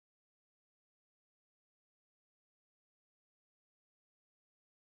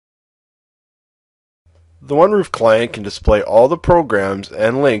The OneRoof client can display all the programs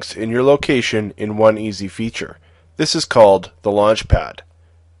and links in your location in one easy feature. This is called the LaunchPad.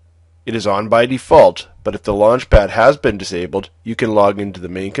 It is on by default, but if the LaunchPad has been disabled, you can log into the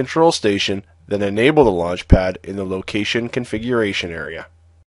main control station, then enable the LaunchPad in the location configuration area.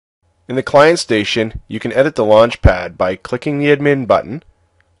 In the client station, you can edit the LaunchPad by clicking the admin button,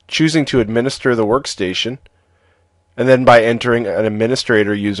 choosing to administer the workstation, and then by entering an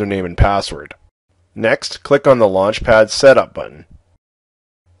administrator username and password. Next, click on the LaunchPad Setup button.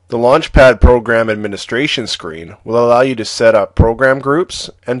 The LaunchPad Program Administration screen will allow you to set up program groups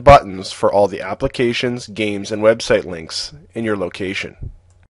and buttons for all the applications, games, and website links in your location.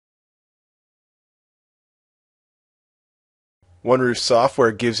 OneRoof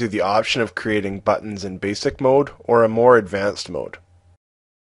software gives you the option of creating buttons in basic mode or a more advanced mode.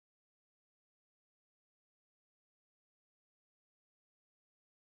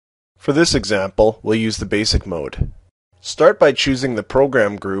 For this example, we'll use the basic mode. Start by choosing the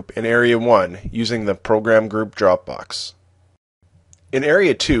program group in Area 1 using the Program Group dropbox. In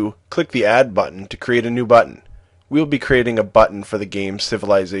Area 2, click the Add button to create a new button. We'll be creating a button for the game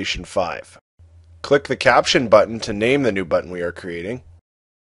Civilization V. Click the Caption button to name the new button we are creating.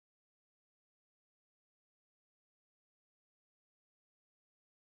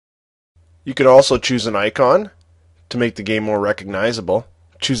 You can also choose an icon to make the game more recognizable.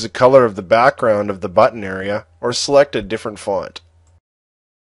 Choose the color of the background of the button area, or select a different font.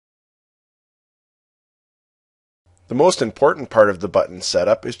 The most important part of the button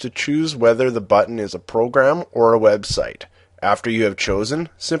setup is to choose whether the button is a program or a website. After you have chosen,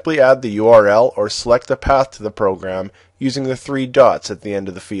 simply add the URL or select the path to the program using the 3 dots at the end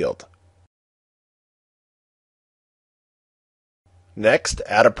of the field. Next,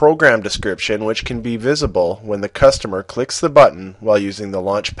 add a program description which can be visible when the customer clicks the button while using the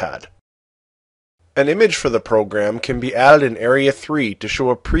LaunchPad. An image for the program can be added in Area 3 to show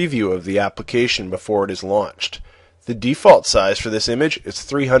a preview of the application before it is launched. The default size for this image is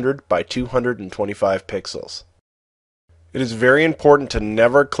 300 by 225 pixels. It is very important to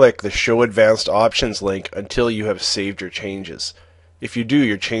never click the Show Advanced Options link until you have saved your changes. If you do,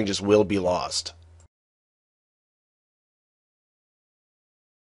 your changes will be lost.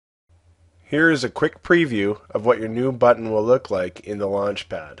 Here is a quick preview of what your new button will look like in the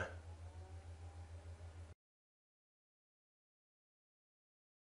LaunchPad.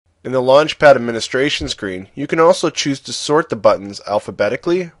 In the LaunchPad administration screen, you can also choose to sort the buttons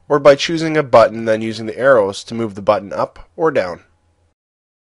alphabetically or by choosing a button then using the arrows to move the button up or down.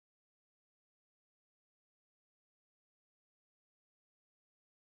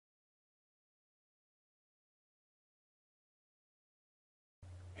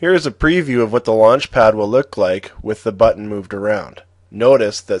 Here is a preview of what the LaunchPad will look like with the button moved around.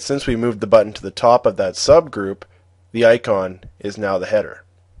 Notice that since we moved the button to the top of that subgroup, the icon is now the header.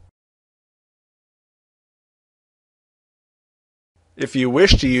 If you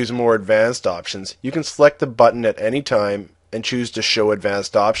wish to use more advanced options, you can select the button at any time and choose to show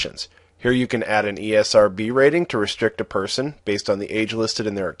advanced options. Here you can add an ESRB rating to restrict a person based on the age listed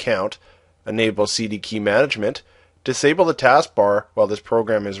in their account, enable CD key management, disable the taskbar while this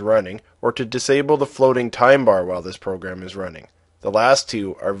program is running, or to disable the floating time bar while this program is running. The last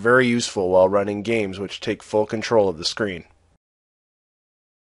two are very useful while running games which take full control of the screen.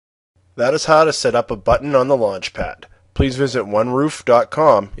 That is how to set up a button on the LaunchPad. Please visit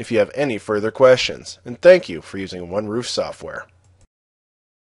OneRoof.com if you have any further questions, and thank you for using OneRoof software.